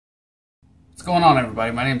What's going on,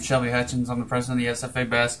 everybody? My name is Shelby Hutchins. I'm the president of the SFA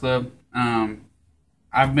Bass Club.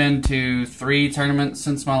 I've been to 3 tournaments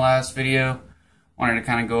since my last video. Wanted to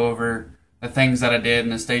kind of go over the things that I did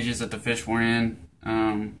and the stages that the fish were in.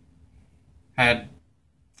 Had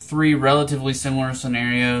 3 relatively similar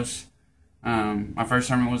scenarios. My first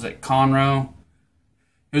tournament was at Conroe.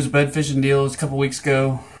 It was a bed fishing deal. It was a couple weeks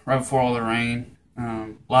ago, right before all the rain.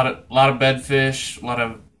 A lot of bed fish, a lot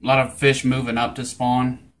of fish moving up to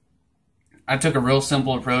spawn. I took a real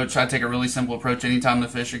simple approach. I take a really simple approach anytime the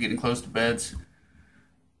fish are getting close to beds.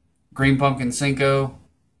 Green pumpkin senko,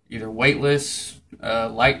 either weightless,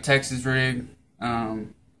 light Texas rig.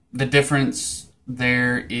 The difference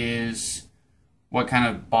there is what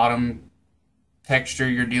kind of bottom texture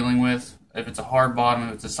you're dealing with. If it's a hard bottom,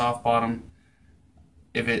 if it's a soft bottom.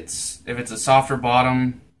 If it's a softer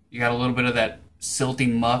bottom, you got a little bit of that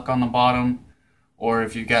silty muck on the bottom. Or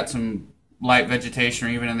if you've got some light vegetation,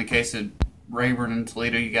 or even in the case of Rayburn and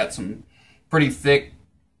Toledo, you got some pretty thick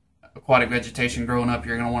aquatic vegetation growing up,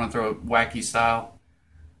 you're going to want to throw a wacky style,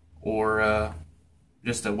 or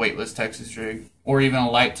just a weightless Texas rig, or even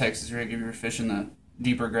a light Texas rig if you're fishing the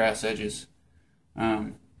deeper grass edges.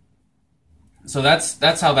 So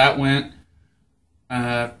that's how that went.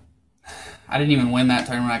 I didn't even win that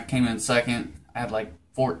tournament. I came in second. I had like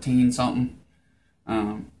 14 something.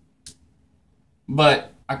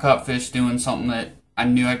 But I caught fish doing something that I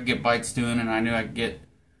knew I could get bites doing, and I knew I could get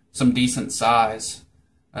some decent size.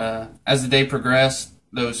 As the day progressed,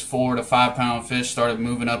 those 4 to 5 pound fish started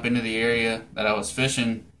moving up into the area that I was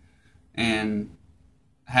fishing, and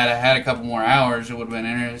had I had a couple more hours, it would have been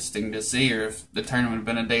interesting to see, or if the tournament had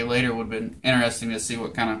been a day later, it would have been interesting to see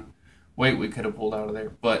what kind of weight we could have pulled out of there.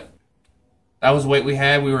 But that was the weight we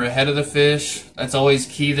had. We were ahead of the fish. That's always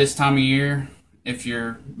key this time of year. If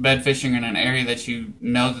you're bed fishing in an area that you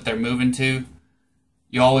know that they're moving to,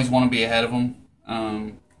 you always want to be ahead of them.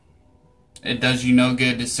 It does you no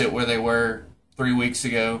good to sit where they were 3 weeks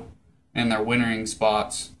ago in their wintering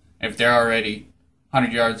spots if they're already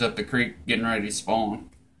 100 yards up the creek getting ready to spawn.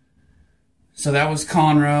 So that was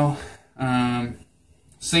Conroe.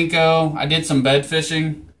 Senko, I did some bed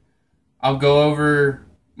fishing. I'll go over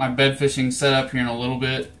my bed fishing setup here in a little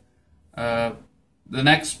bit. The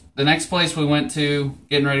next place we went to,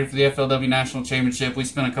 getting ready for the FLW National Championship, we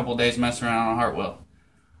spent a couple days messing around on Hartwell.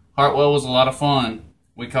 Hartwell was a lot of fun.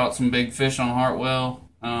 We caught some big fish on Hartwell.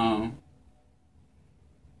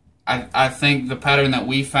 I think the pattern that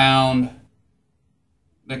we found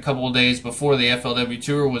a couple of days before the FLW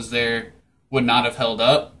Tour was there would not have held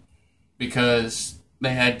up, because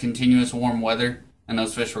they had continuous warm weather and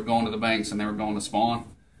those fish were going to the banks and they were going to spawn.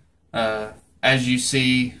 As you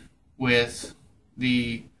see with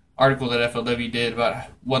the article that FLW did about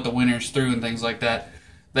what the winners threw and things like that,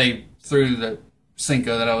 they threw the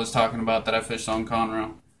senko that I was talking about that I fished on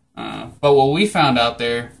Conroe. But what we found out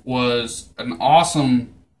there was an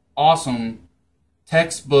awesome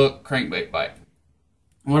textbook crankbait bite.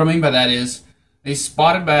 And what I mean by that is these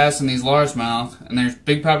spotted bass and these largemouth, and there's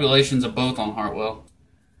big populations of both on Hartwell.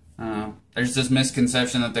 There's this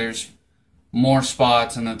misconception that there's more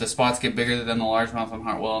spots and that the spots get bigger than the largemouth on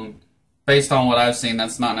Hartwell. And based on what I've seen,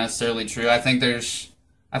 that's not necessarily true. I think there's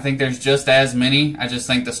just as many. I just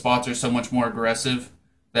think the spots are so much more aggressive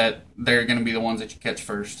that they're going to be the ones that you catch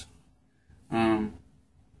first.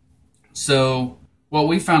 So what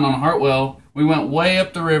we found on Hartwell, we went way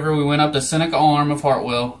up the river. We went up the Seneca arm of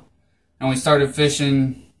Hartwell, and we started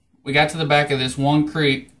fishing. We got to the back of this one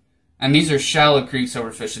creek, and these are shallow creeks that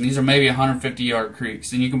we're fishing. These are maybe 150-yard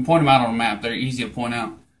creeks, and you can point them out on a map. They're easy to point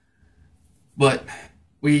out. But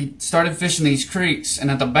we started fishing these creeks,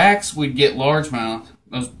 and at the backs we'd get largemouth,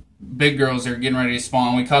 those big girls that are getting ready to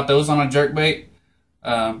spawn. We caught those on a jerkbait.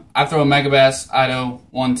 I throw a Megabass Ido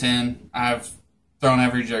 110. I've thrown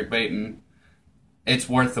every jerkbait, and it's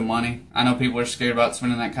worth the money. I know people are scared about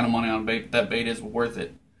spending that kind of money on bait, but that bait is worth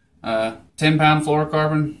it. 10-pound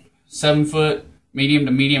fluorocarbon, 7-foot, medium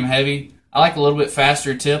to medium heavy. I like a little bit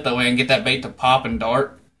faster tip, that way I can get that bait to pop and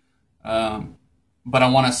dart. But I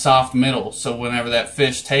want a soft middle, so whenever that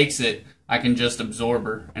fish takes it, I can just absorb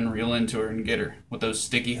her and reel into her and get her with those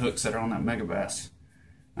sticky hooks that are on that Megabass.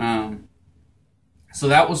 So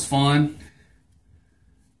that was fun.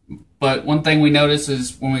 But one thing we noticed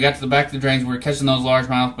is when we got to the back of the drains, we were catching those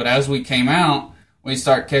largemouth, but as we came out, we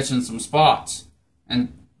started catching some spots.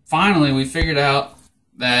 And finally, we figured out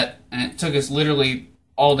that, and it took us literally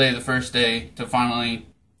all day the first day to finally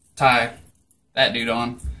tie that dude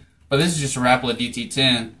on. But this is just a Rapala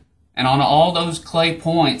DT10. And on all those clay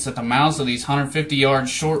points at the mouths of these 150-yard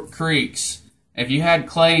short creeks, if you had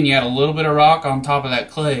clay and you had a little bit of rock on top of that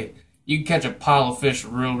clay, you could catch a pile of fish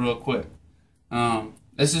real quick.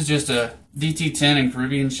 This is just a DT10 in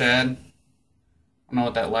Caribbean shad. I don't know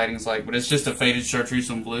what that lighting's like, but it's just a faded chartreuse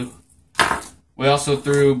on blue. We also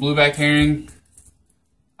threw blueback herring.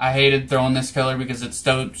 I hated throwing this color because it's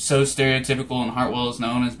so stereotypical, and Hartwell is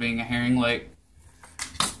known as being a herring lake.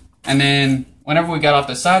 And then whenever we got off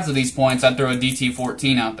the sides of these points, I'd throw a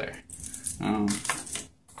DT14 out there.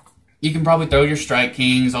 You can probably throw your Strike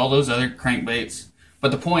Kings, all those other crankbaits.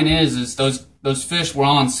 But the point is those fish were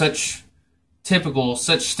on such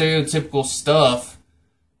stereotypical stuff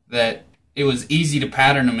that it was easy to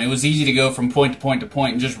pattern them. It was easy to go from point to point to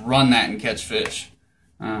point and just run that and catch fish.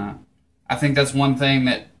 I think that's one thing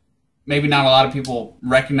that maybe not a lot of people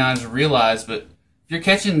recognize or realize, but if you're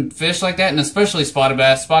catching fish like that, and especially spotted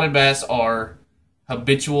bass are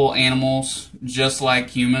habitual animals just like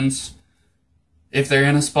humans. If they're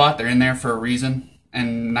in a spot, they're in there for a reason,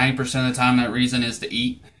 and 90% of the time that reason is to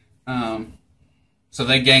eat. So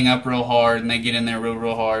they gang up real hard and they get in there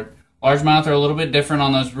real hard. Largemouth are a little bit different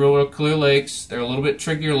on those real clear lakes. They're a little bit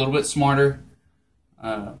trickier, a little bit smarter.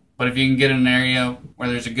 But if you can get in an area where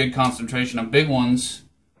there's a good concentration of big ones,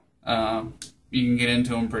 you can get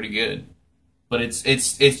into them pretty good. But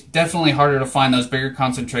it's definitely harder to find those bigger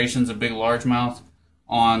concentrations of big largemouth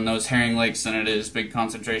on those herring lakes than it is big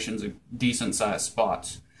concentrations of decent sized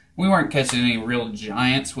spots. We weren't catching any real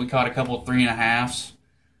giants. We caught a couple 3.5s,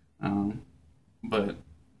 but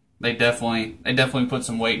they definitely put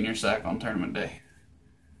some weight in your sack on tournament day.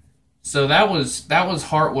 So that was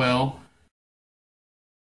Hartwell.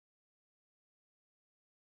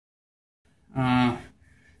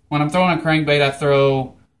 When I'm throwing a crankbait, I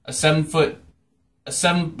throw between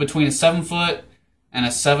a 7 foot and a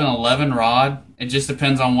 7-11 rod. It just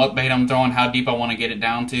depends on what bait I'm throwing, how deep I want to get it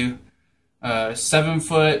down to. 7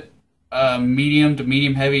 foot, medium to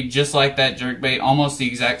medium heavy, just like that jerkbait, almost the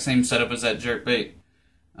exact same setup as that jerkbait.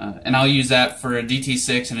 And I'll use that for a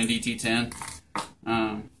DT6 and a DT10.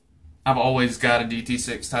 I've always got a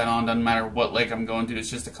DT6 tied on, doesn't matter what lake I'm going to, it's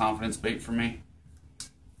just a confidence bait for me.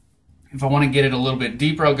 If I want to get it a little bit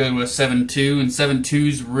deeper, I'll go to a 7.2, and 7.2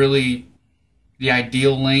 is really the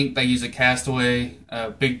ideal length. I use a Castaway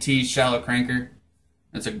Big T shallow cranker.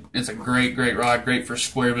 It's a great rod, great for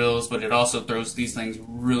square bills, but it also throws these things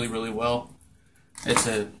really well. It's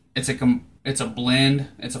a blend.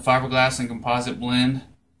 It's a fiberglass and composite blend.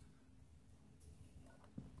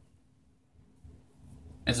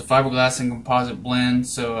 It's a fiberglass and composite blend,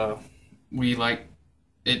 so we like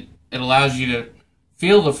it. It allows you to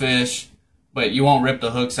feel the fish, but you won't rip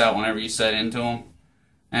the hooks out whenever you set into them.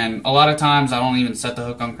 And a lot of times I don't even set the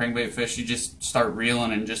hook on crankbait fish. You just start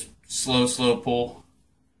reeling and just slow pull,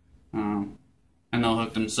 and they'll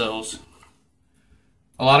hook themselves.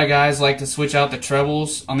 A lot of guys like to switch out the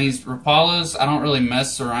trebles on these Rapalas. I don't really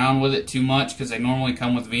mess around with it too much because they normally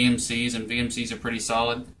come with VMCs, and VMCs are pretty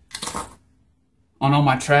solid. On all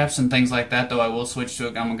my traps and things like that, though, I will switch to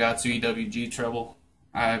a Gamakatsu EWG treble.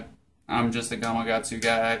 I'm just a Gamakatsu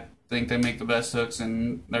guy. I think they make the best hooks,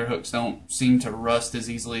 and their hooks don't seem to rust as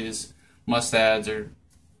easily as Mustad's or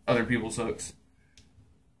other people's hooks.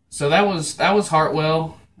 So that was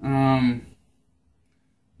Hartwell. Then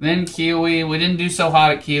Keowee. We didn't do so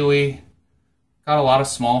hot at Keowee. Caught a lot of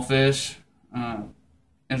small fish. It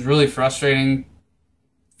was really frustrating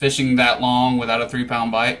fishing that long without a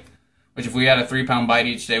 3-pound bite. Which, if we had a 3-pound bite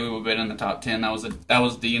each day, we would have been in the top 10. That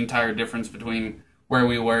was the entire difference between where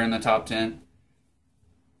we were in the top 10.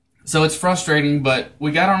 So it's frustrating, but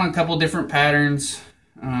we got on a couple different patterns.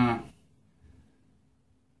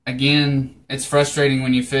 Again, it's frustrating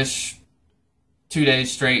when you fish 2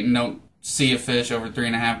 days straight and don't see a fish over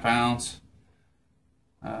 3.5 pounds.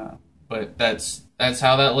 But that's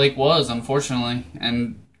how that lake was, unfortunately.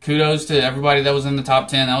 And kudos to everybody that was in the top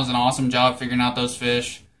 10. That was an awesome job figuring out those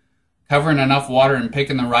fish, covering enough water and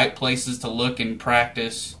picking the right places to look and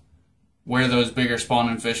practice where those bigger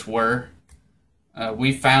spawning fish were.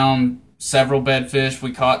 We found several bedfish.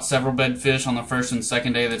 We caught several bedfish on the first and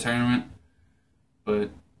second day of the tournament. But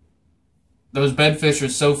those bedfish are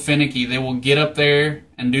so finicky, they will get up there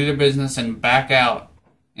and do their business and back out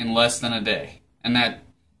in less than a day. And that,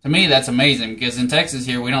 to me, that's amazing, because in Texas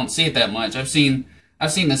here, we don't see it that much. I've seen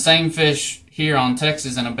the same fish here on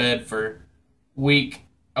Texas in a bed for a week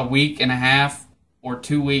and a half or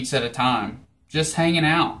 2 weeks at a time, just hanging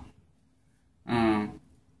out.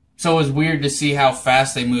 So it was weird to see how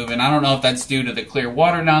fast they move, and I don't know if that's due to the clear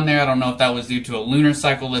water down there. I don't know if that was due to a lunar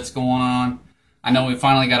cycle that's going on. I know we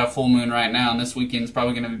finally got a full moon right now, and this weekend's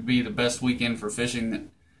probably going to be the best weekend for fishing that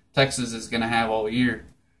Texas is going to have all year.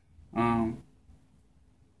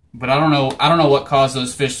 But I don't know what caused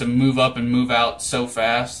those fish to move up and move out so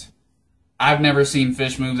fast. I've never seen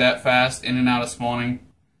fish move that fast in and out of spawning.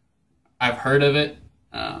 I've heard of it.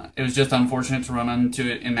 It was just unfortunate to run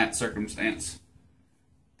into it in that circumstance.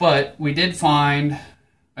 But we did find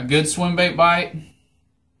a good swim bait bite.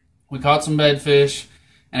 We caught some bedfish.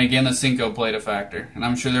 And again, the senko played a factor. And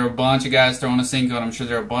I'm sure there were a bunch of guys throwing a senko, and I'm sure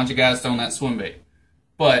there were a bunch of guys throwing that swim bait.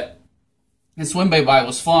 But the swim bait bite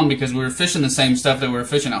was fun because we were fishing the same stuff that we were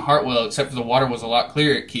fishing at Hartwell, except for the water was a lot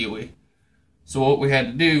clearer at Keowee. So what we had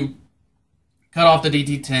to do, cut off the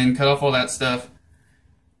DT10, cut off all that stuff.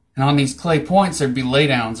 And on these clay points, there'd be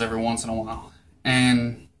laydowns every once in a while.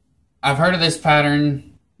 And I've heard of this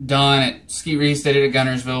pattern done at Skeet Reese did it at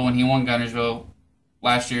Guntersville when he won Guntersville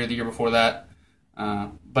last year, the year before that.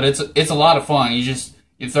 But it's a lot of fun.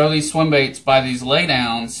 You throw these swim baits by these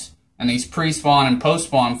laydowns, and these pre-spawn and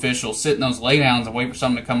post-spawn fish will sit in those laydowns and wait for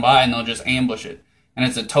something to come by, and they'll just ambush it. And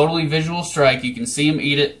it's a totally visual strike. You can see them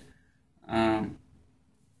eat it,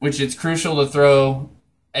 which it's crucial to throw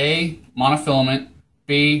A, monofilament,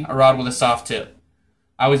 B, a rod with a soft tip.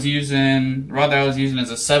 The rod that I was using is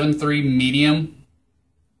a 7.3 medium.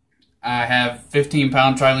 I have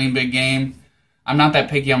 15-pound trilene big game. I'm not that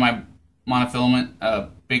picky on my monofilament.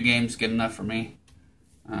 Big game's good enough for me.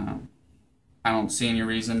 I don't see any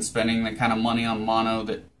reason spending the kind of money on mono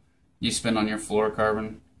that you spend on your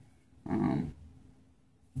fluorocarbon.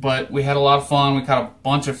 But we had a lot of fun. We caught a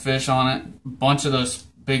bunch of fish on it. A bunch of those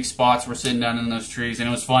big spots were sitting down in those trees, and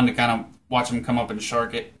it was fun to kind of watch them come up and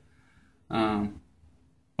shark it.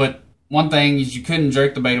 But one thing is you couldn't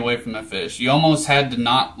jerk the bait away from the fish. You almost had to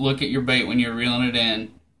not look at your bait when you're reeling it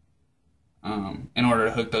in order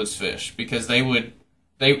to hook those fish, because you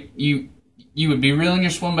would be reeling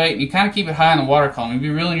your swim bait and you kind of keep it high in the water column. You'd be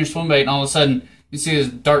reeling your swim bait and all of a sudden you see this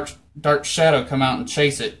dark shadow come out and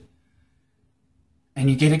chase it. And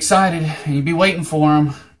you get excited and you'd be waiting for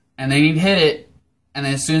him, and then he'd hit it, and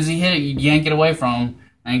then as soon as he hit it, you'd yank it away from him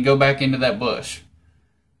and he'd go back into that bush.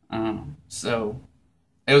 So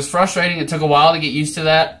it was frustrating. It took a while to get used to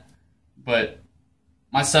that, but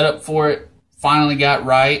my setup for it finally got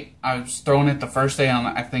right. I was throwing it the first day on,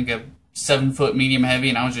 I think, a 7-foot medium heavy,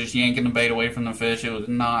 and I was just yanking the bait away from the fish. It was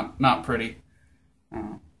not pretty.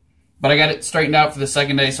 But I got it straightened out for the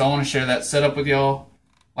second day, so I want to share that setup with y'all.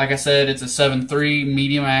 Like I said, it's a 7.3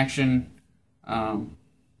 medium action. Kind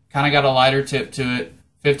of got a lighter tip to it.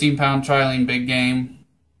 15-pound trilene big game,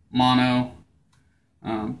 mono.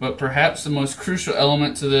 But perhaps the most crucial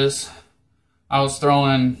element to this, I was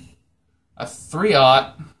throwing a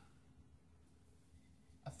 3/0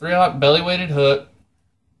 belly-weighted hook,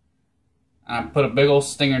 and I put a big old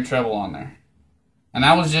stinger treble on there. And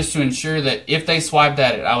that was just to ensure that if they swiped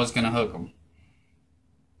at it, I was going to hook them.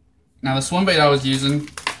 Now the swim bait I was using,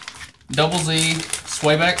 Double Z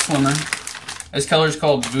Swayback Swimmer. This color is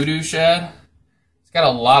called Voodoo Shad. It's got a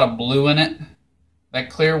lot of blue in it. That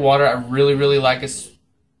clear water, I really like a swim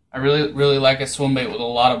bait with a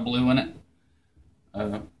lot of blue in it.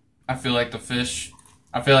 I feel like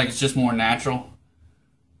it's just more natural.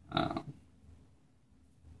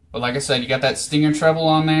 But like I said, you got that stinger treble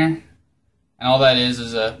on there, and all that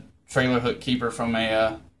is a trailer hook keeper from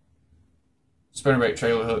a spinnerbait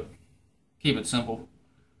trailer hook. Keep it simple.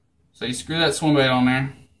 So you screw that swim bait on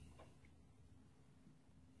there.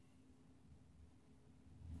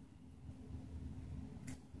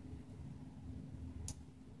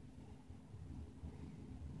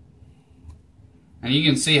 And you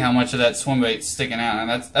can see how much of that swim bait's sticking out. And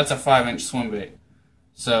that's a 5-inch swim bait.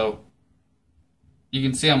 So you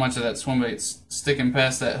can see how much of that swim bait's sticking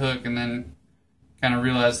past that hook, and then kind of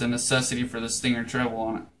realize the necessity for the stinger treble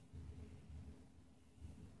on it.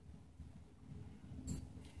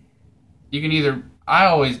 You can either, I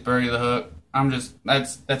always bury the hook.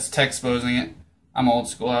 That's Tex-posing it. I'm old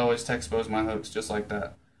school. I always Tex-pose my hooks just like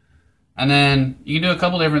that. And then you can do a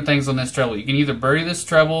couple different things on this treble. You can either bury this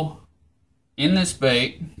treble in this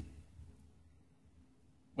bait,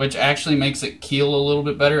 which actually makes it keel a little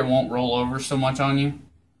bit better. It won't roll over so much on you.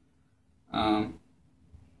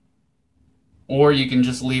 Or you can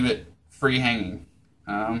just leave it free hanging.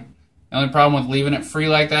 The only problem with leaving it free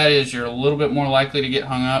like that is you're a little bit more likely to get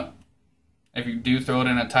hung up if you do throw it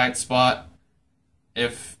in a tight spot.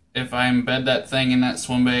 If I embed that thing in that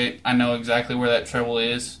swim bait, I know exactly where that treble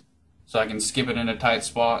is, so I can skip it into tight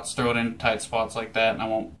spots, throw it into tight spots like that, and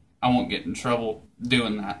I won't get in trouble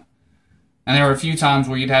doing that. And there were a few times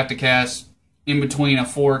where you'd have to cast in between a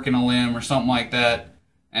fork and a limb or something like that,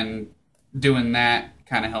 and doing that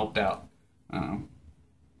kind of helped out.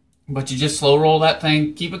 But you just slow roll that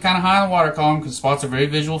thing, keep it kind of high in the water column, because spots are very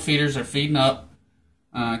visual feeders, they're feeding up.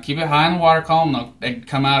 Keep it high in the water column, they'd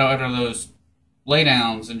come out of those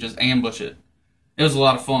laydowns and just ambush it. It was a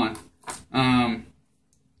lot of fun.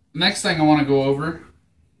 Next thing I want to go over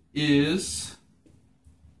is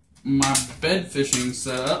my bed fishing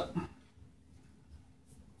setup.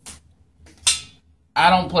 I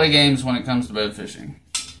don't play games when it comes to bed fishing.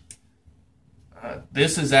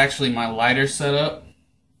 This is actually my lighter setup.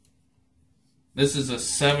 This is a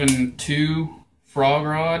 7.2 frog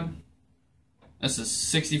rod. This is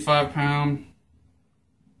 65 pound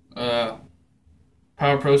Power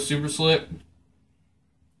Pro Super Slick.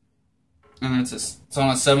 And it's on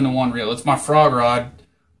a 7-to-1 reel. It's my frog rod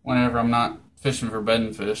whenever I'm not fishing for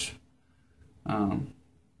bedding fish.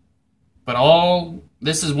 But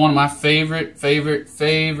this is one of my favorite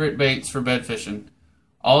baits for bed fishing.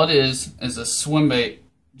 All it is a swim bait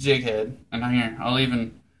jig head. And here, I'll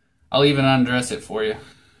even undress it for you.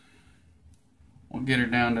 We'll get her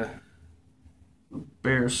down to the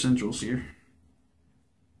bare essentials here.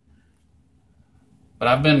 But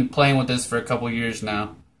I've been playing with this for a couple years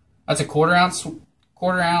now. That's a quarter ounce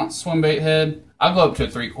swim bait head. I'll go up to a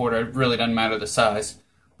 3/4. It really doesn't matter the size.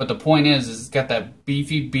 But the point is it's got that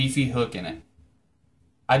beefy hook in it.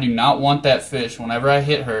 I do not want that fish, whenever I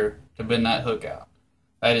hit her, to bend that hook out.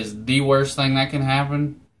 That is the worst thing that can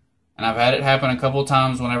happen. And I've had it happen a couple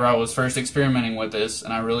times whenever I was first experimenting with this,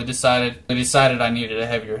 and I really decided I needed a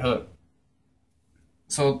heavier hook.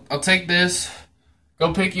 So I'll take this,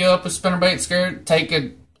 go pick you up a spinnerbait skirt, take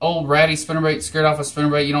an old ratty spinnerbait skirt off a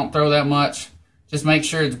spinnerbait. You don't throw that much. Just make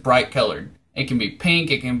sure it's bright colored. It can be pink,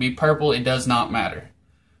 it can be purple, it does not matter.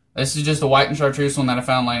 This is just a white and chartreuse one that I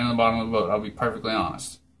found laying on the bottom of the boat, I'll be perfectly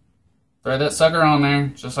honest. Thread that sucker on there,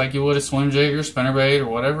 just like you would a swim jig or spinnerbait or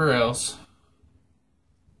whatever else.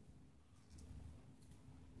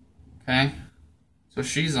 Okay, so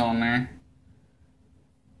she's on there.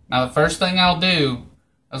 Now the first thing I'll do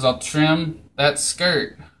is I'll trim that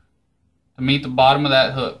skirt to meet the bottom of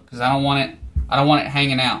that hook, because I don't want it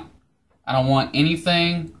hanging out. I don't want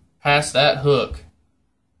anything past that hook,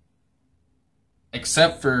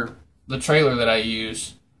 except for the trailer that I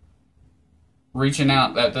use, reaching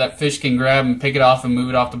out that fish can grab and pick it off and move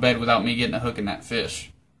it off the bed without me getting a hook in that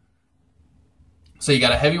fish. So you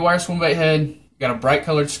got a heavy wire swim bait head, you got a bright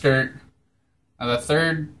colored skirt. Now the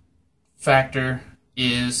third factor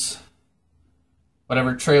is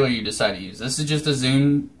whatever trailer you decide to use. This is just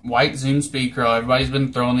a white Zoom speed crawl. Everybody's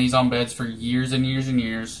been throwing these on beds for years and years and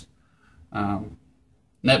years.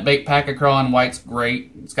 Net bait packet crawl in white's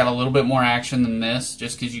great. It's got a little bit more action than this,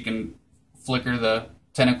 just because you can flicker the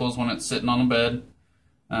tentacles when it's sitting on the bed.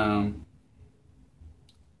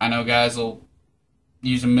 I know guys will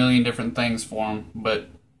use a million different things for them, but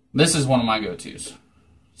this is one of my go-tos.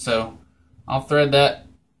 So I'll thread that,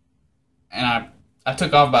 and I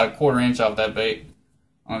took off about a 1/4 inch off that bait.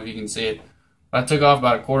 I don't know if you can see it, but I took off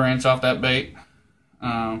about a 1/4 inch off that bait,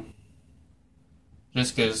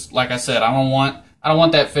 just because, like I said, I don't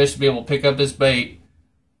want that fish to be able to pick up this bait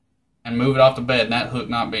and move it off the bed and that hook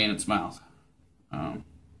not be in its mouth.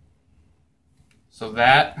 So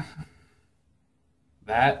that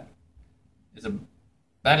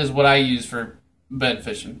is what I use for bed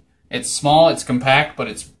fishing. It's small, it's compact, but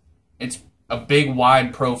it's a big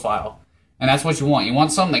wide profile, and that's what you want. You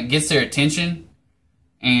want something that gets their attention,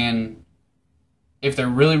 and if they're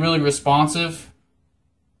really responsive,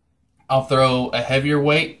 I'll throw a heavier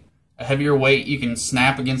weight. A heavier weight you can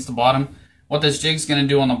snap against the bottom. What this jig's going to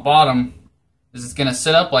do on the bottom is it's going to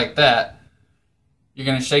sit up like that. You're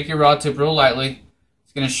going to shake your rod tip real lightly.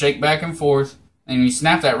 It's going to shake back and forth. And when you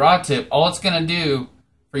snap that rod tip, all it's going to do,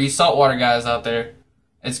 for you saltwater guys out there,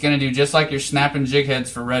 it's going to do just like you're snapping jig heads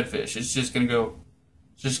for redfish. It's just going to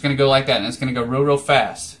go like that, and it's going to go real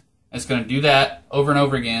fast. It's going to do that over and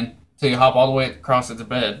over again until you hop all the way across its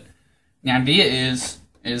bed. The idea is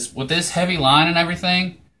with this heavy line and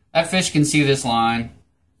everything, that fish can see this line.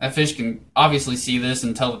 That fish can obviously see this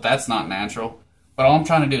and tell that that's not natural. But all I'm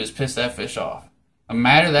trying to do is piss that fish off. The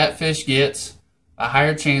madder that fish gets, the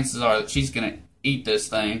higher chances are that she's going to eat this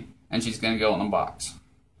thing and she's going to go in the box.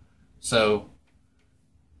 So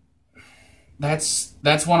that's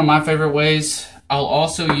one of my favorite ways. I'll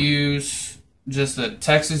also use just a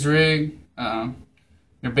Texas rig.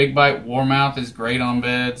 Your big bite warmouth is great on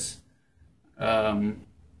beds.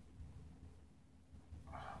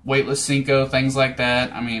 Weightless senko, things like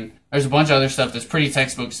that. I mean, there's a bunch of other stuff that's pretty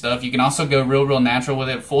textbook stuff. You can also go real natural with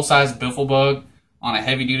it. Full-size biffle bug on a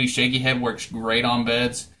heavy-duty shaky head works great on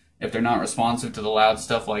beds if they're not responsive to the loud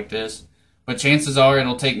stuff like this. But chances are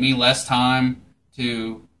it'll take me less time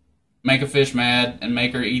to make a fish mad and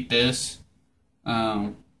make her eat this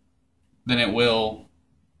than it will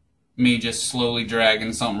me just slowly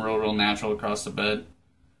dragging something real natural across the bed.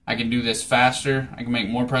 I can do this faster. I can make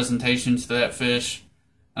more presentations to that fish.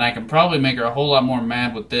 And I can probably make her a whole lot more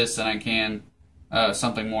mad with this than I can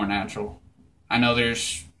something more natural. I know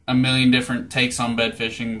there's a million different takes on bed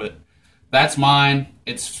fishing, but that's mine.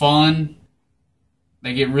 It's fun.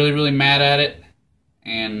 They get really, really mad at it,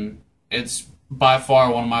 and it's by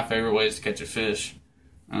far one of my favorite ways to catch a fish.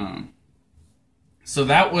 So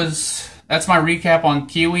that's my recap on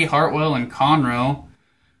Keowee, Hartwell, and Conroe.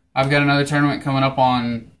 I've got another tournament coming up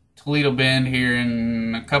on Toledo Bend here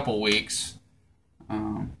in a couple weeks.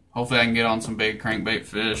 Hopefully I can get on some big crankbait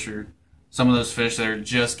fish or some of those fish that are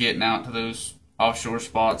just getting out to those offshore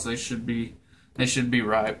spots. They should be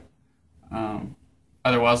ripe.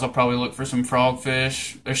 Otherwise, I'll probably look for some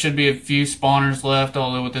frogfish. There should be a few spawners left,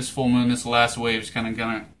 although with this full moon, this last wave is kind of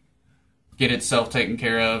gonna get itself taken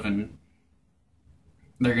care of, and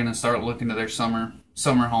they're gonna start looking to their summer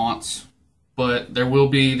haunts. But there will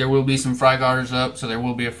be some fry garters up, so there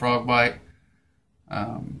will be a frog bite.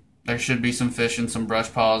 There should be some fish in some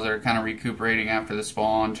brush piles that are kind of recuperating after the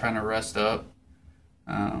spawn, trying to rest up.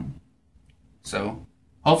 So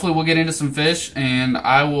hopefully we'll get into some fish, and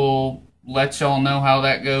I will let y'all know how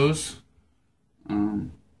that goes.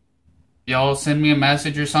 Y'all send me a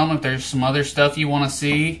message or something if there's some other stuff you want to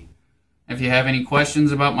see. If you have any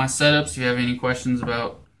questions about my setups, if you have any questions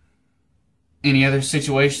about any other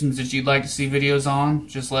situations that you'd like to see videos on,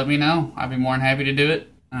 just let me know. I'd be more than happy to do it.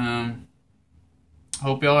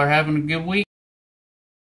 Hope y'all are having a good week.